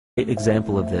great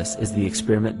example of this is the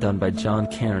experiment done by John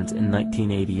Cairns in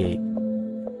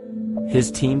 1988.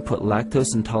 His team put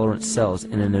lactose-intolerant cells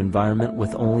in an environment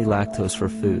with only lactose for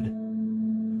food.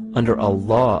 Under a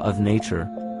law of nature,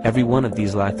 every one of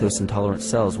these lactose-intolerant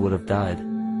cells would have died.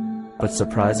 But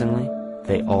surprisingly,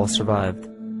 they all survived.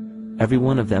 Every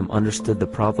one of them understood the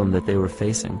problem that they were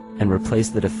facing and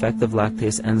replaced the defective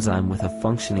lactase enzyme with a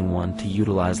functioning one to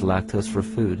utilize lactose for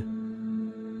food.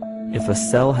 If a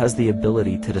cell has the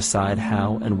ability to decide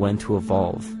how and when to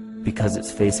evolve because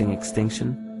it's facing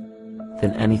extinction,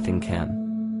 then anything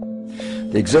can.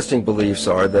 The existing beliefs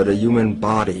are that a human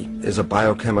body is a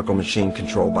biochemical machine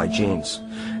controlled by genes,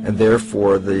 and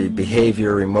therefore the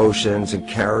behavior, emotions, and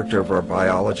character of our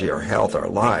biology, our health, our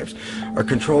lives are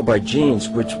controlled by genes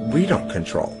which we don't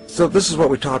control. So this is what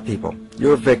we taught people.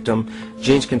 You're a victim.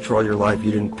 Genes control your life.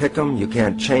 You didn't pick them. You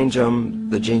can't change them.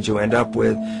 The genes you end up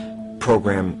with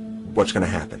program what's going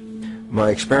to happen.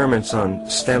 My experiments on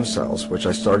stem cells, which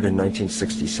I started in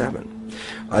 1967,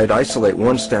 I'd isolate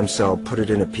one stem cell, put it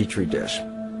in a petri dish,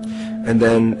 and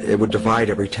then it would divide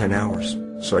every 10 hours.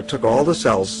 So I took all the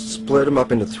cells, split them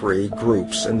up into 3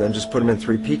 groups, and then just put them in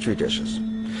 3 petri dishes.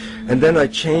 And then I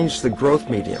changed the growth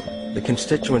medium, the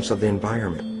constituents of the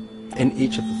environment, in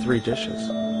each of the 3 dishes.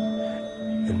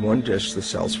 In one dish, the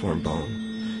cells form bone.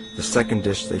 The second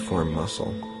dish, they form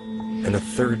muscle. In a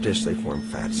third dish, they form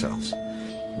fat cells.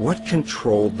 What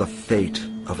controlled the fate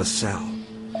of a cell?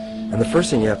 And the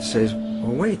first thing you have to say is,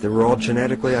 well, wait, they were all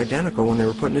genetically identical when they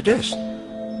were put in a dish.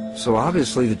 So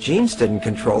obviously the genes didn't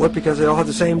control it because they all had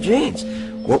the same genes.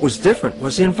 What was different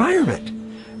was the environment.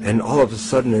 And all of a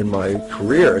sudden in my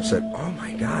career it said, oh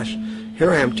my gosh,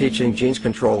 here I am teaching genes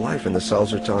control life, and the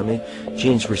cells are telling me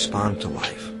genes respond to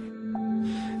life.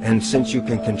 And since you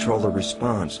can control the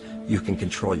response, you can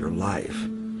control your life.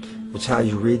 It's how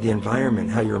you read the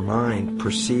environment, how your mind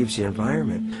perceives the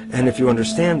environment. And if you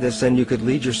understand this, then you could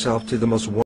lead yourself to the most